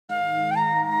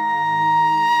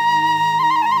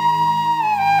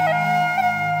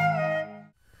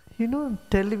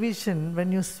Television,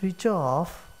 when you switch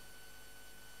off,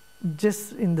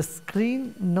 just in the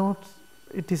screen, no,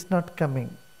 it is not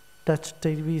coming. Touch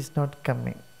TV is not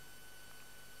coming.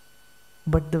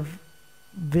 But the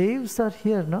waves are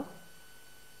here, no?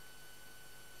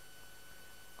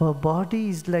 Our body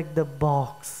is like the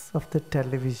box of the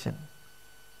television.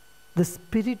 The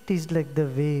spirit is like the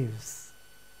waves.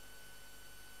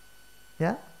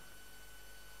 Yeah?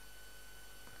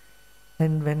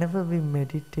 And whenever we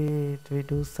meditate, we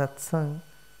do satsang,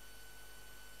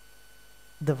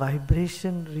 the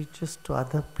vibration reaches to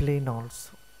other plane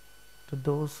also, to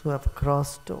those who have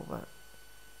crossed over.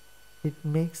 It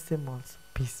makes them also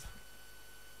peaceful.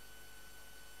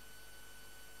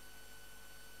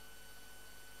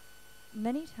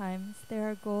 Many times there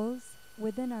are goals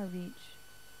within our reach.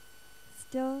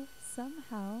 Still,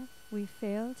 somehow, we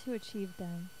fail to achieve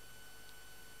them.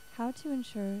 How to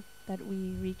ensure that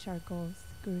we reach our goals,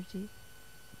 Guruji?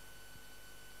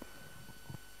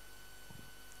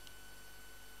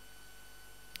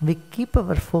 We keep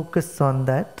our focus on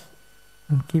that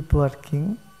and keep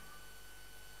working.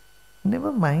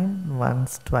 Never mind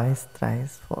once, twice,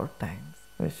 thrice, 4 times.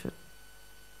 We should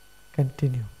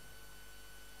continue.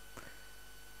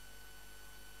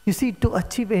 You see, to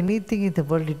achieve anything in the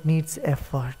world, it needs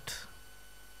effort.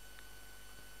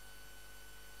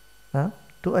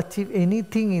 To achieve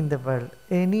anything in the world,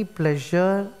 any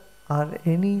pleasure or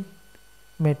any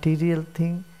material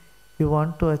thing you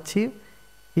want to achieve,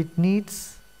 it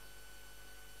needs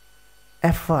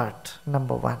effort,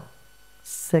 number 1.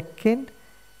 Second,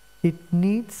 it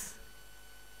needs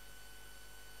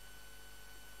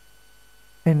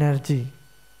energy.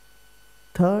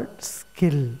 Third,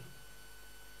 skill.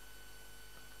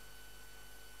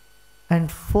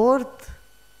 And fourth,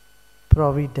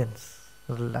 providence,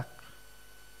 luck.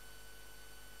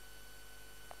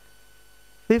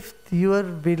 Fifth, your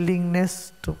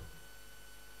willingness to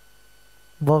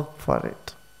work for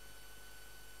it.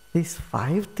 These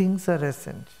 5 things are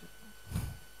essential.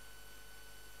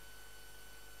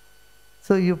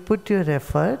 So you put your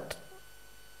effort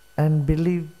and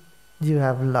believe you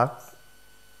have luck,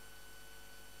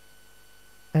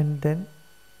 and then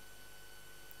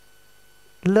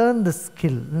learn the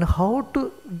skill. Now, how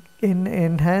to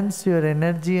enhance your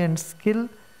energy and skill,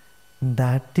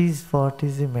 that is what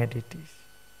is a meditation.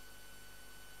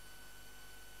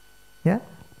 Yeah?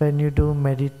 When you do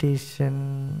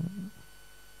meditation,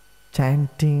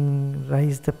 chanting,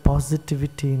 raise the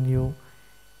positivity in you,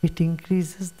 it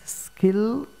increases the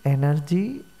skill,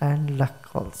 energy and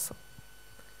luck also.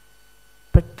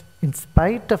 But in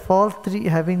spite of all 3,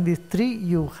 having these 3,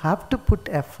 you have to put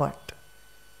effort.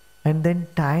 And then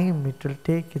time, it will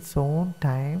take its own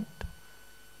time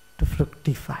to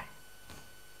fructify.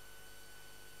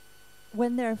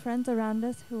 When there are friends around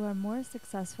us who are more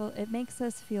successful, it makes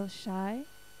us feel shy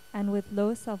and with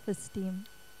low self-esteem.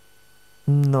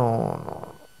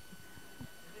 No.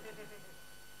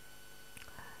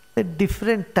 A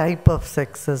different type of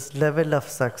success, level of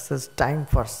success, time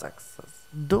for success.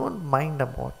 Don't mind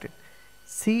about it.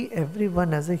 See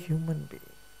everyone as a human being.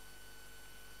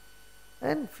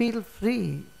 And feel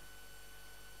free.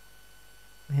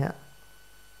 Yeah.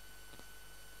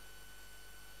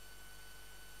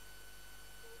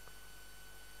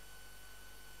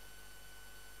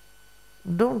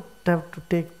 Don't have to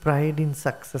take pride in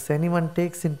success. Anyone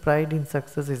takes in pride in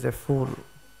success is a fool.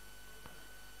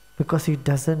 Because he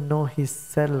doesn't know his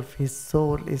self, his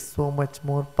soul is so much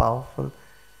more powerful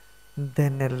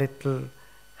than a little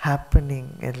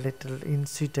happening, a little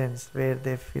incidents where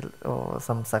they feel, oh,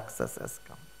 some success has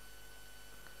come.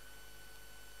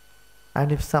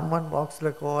 And if someone walks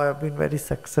like, oh, I have been very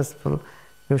successful,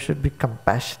 you should be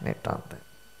compassionate on them.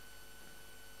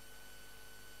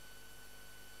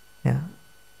 Yeah.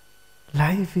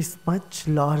 Life is much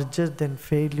larger than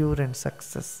failure and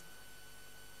success.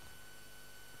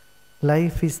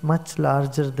 Life is much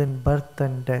larger than birth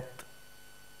and death.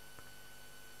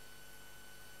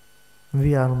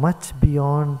 We are much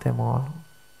beyond them all.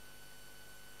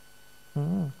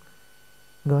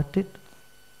 Got it?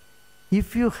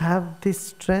 If you have this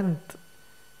strength,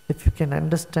 if you can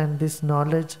understand this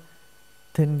knowledge,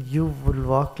 then you will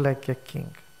walk like a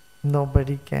king.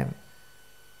 Nobody can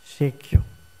shake you.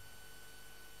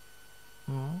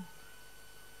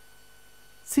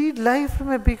 See life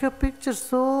from a bigger picture.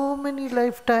 So many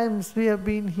lifetimes we have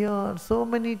been here. So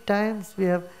many times we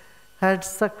have had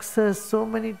success. So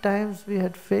many times we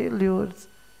had failures.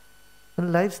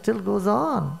 And life still goes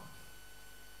on.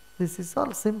 This is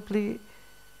all simply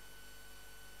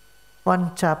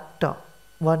one chapter,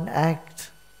 one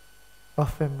act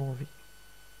of a movie.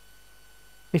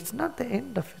 It's not the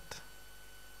end of it.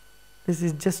 This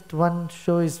is just one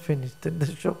show is finished, then the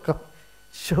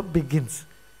show begins.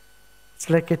 It's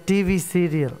like a TV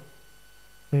serial.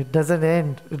 It doesn't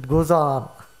end, it goes on.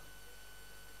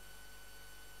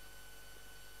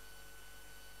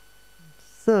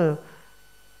 So,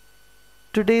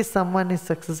 today someone is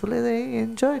successful, they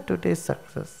enjoy today's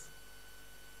success.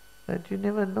 But you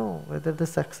never know whether the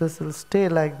success will stay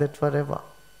like that forever.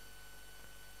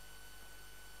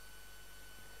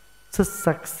 So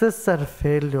success or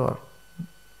failure,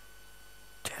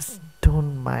 just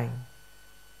don't mind.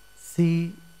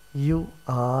 See, you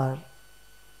are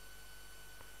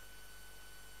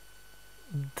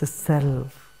the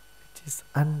self which is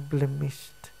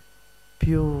unblemished,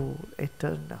 pure,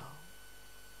 eternal.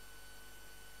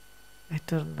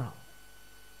 Eternal.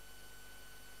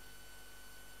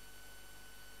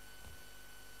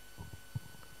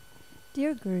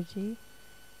 Dear Guruji,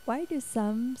 why do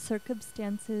some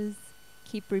circumstances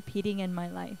keep repeating in my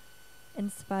life, in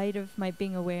spite of my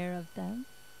being aware of them?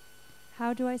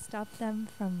 How do I stop them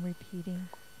from repeating?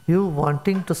 You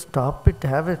wanting to stop it,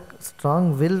 have a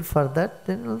strong will for that,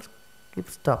 then you'll keep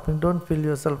stopping. Don't feel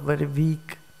yourself very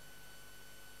weak.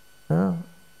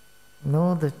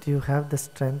 Know that you have the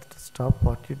strength to stop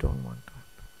what you don't want to happen.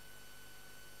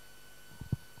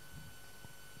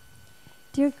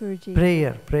 Dear Guruji,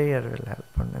 Prayer will help,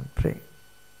 and then pray.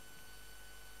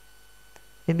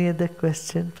 Any other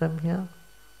question from here?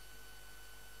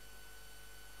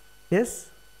 Yes?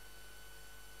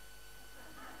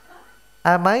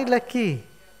 Am I lucky?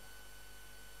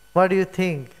 What do you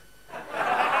think?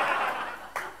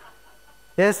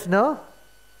 Yes, no?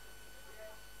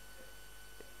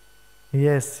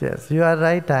 Yes, you are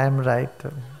right, I am right.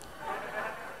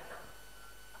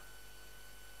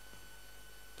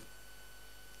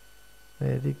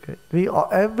 Very good.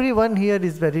 Everyone here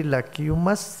is very lucky. You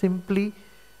must simply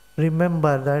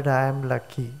remember that I am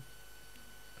lucky.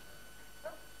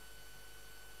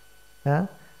 Yeah?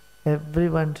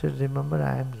 Everyone should remember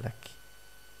I am lucky.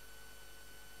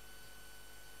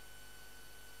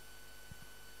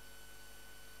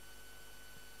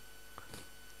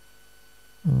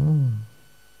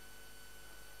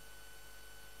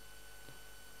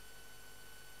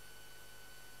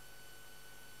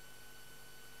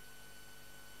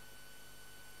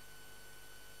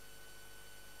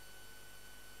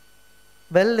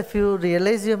 Well, if you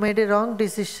realize you made a wrong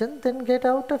decision, then get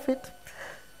out of it.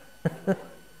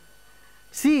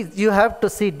 See, you have to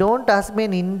see, don't ask me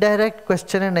an indirect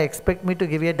question and expect me to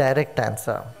give you a direct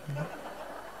answer.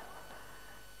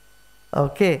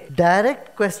 Okay,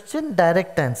 direct question,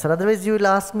 direct answer. Otherwise, you will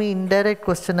ask me indirect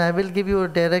question, I will give you a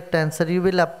direct answer. You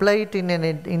will apply it in an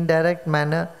indirect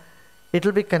manner. It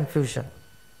will be confusion.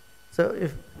 So,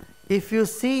 if you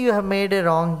see you have made a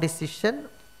wrong decision,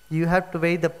 you have to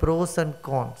weigh the pros and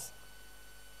cons.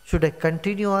 Should I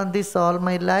continue on this all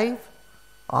my life,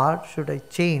 or should I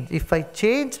change? If I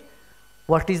change,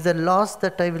 what is the loss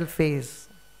that I will face?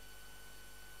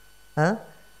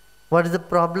 What is the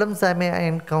problems I may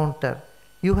encounter?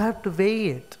 You have to weigh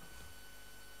it.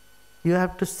 You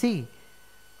have to see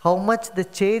how much the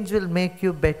change will make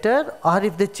you better, or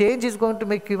if the change is going to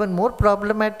make you even more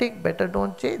problematic, better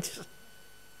don't change.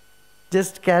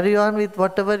 Just carry on with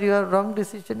whatever your wrong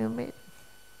decision you made.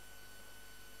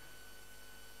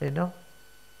 You know?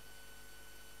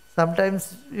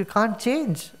 Sometimes you can't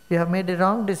change. You have made a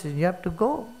wrong decision. You have to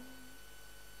go.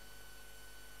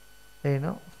 You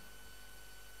know?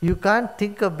 You can't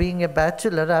think of being a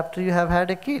bachelor after you have had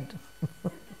a kid.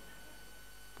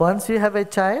 Once you have a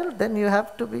child, then you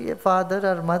have to be a father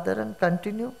or mother and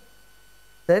continue.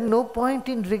 Then no point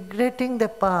in regretting the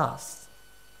past.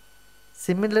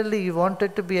 Similarly, you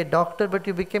wanted to be a doctor, but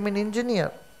you became an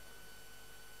engineer.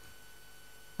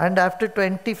 And after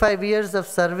 25 years of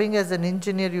serving as an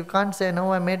engineer, you can't say,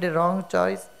 no, I made a wrong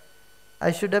choice.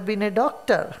 I should have been a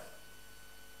doctor.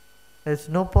 There's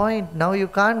no point. Now you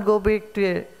can't go back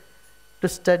to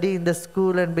study in the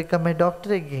school and become a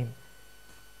doctor again.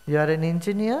 You are an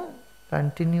engineer,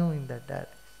 continue in that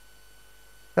direction.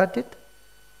 Got it?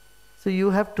 So you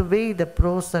have to weigh the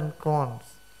pros and cons.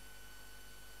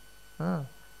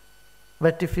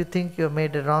 But if you think you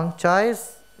made a wrong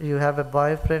choice, you have a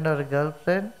boyfriend or a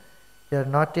girlfriend, you are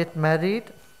not yet married,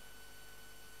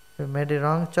 you made a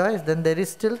wrong choice, then there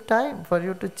is still time for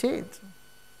you to change.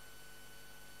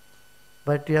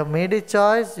 But you have made a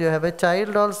choice, you have a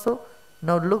child also,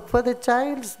 now look for the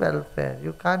child's welfare.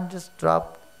 You can't just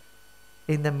drop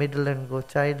in the middle and go,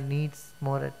 child needs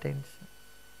more attention.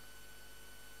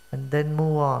 And then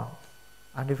move on.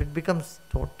 And if it becomes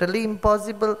totally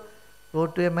impossible, go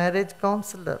to a marriage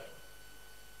counselor.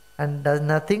 And does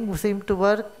nothing seem to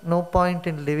work? No point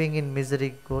in living in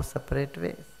misery, go separate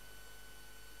ways.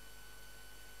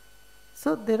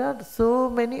 So there are so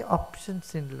many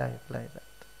options in life like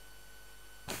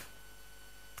that.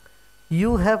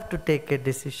 You have to take a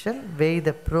decision, weigh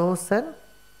the pros and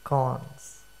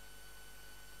cons.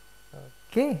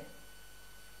 Okay.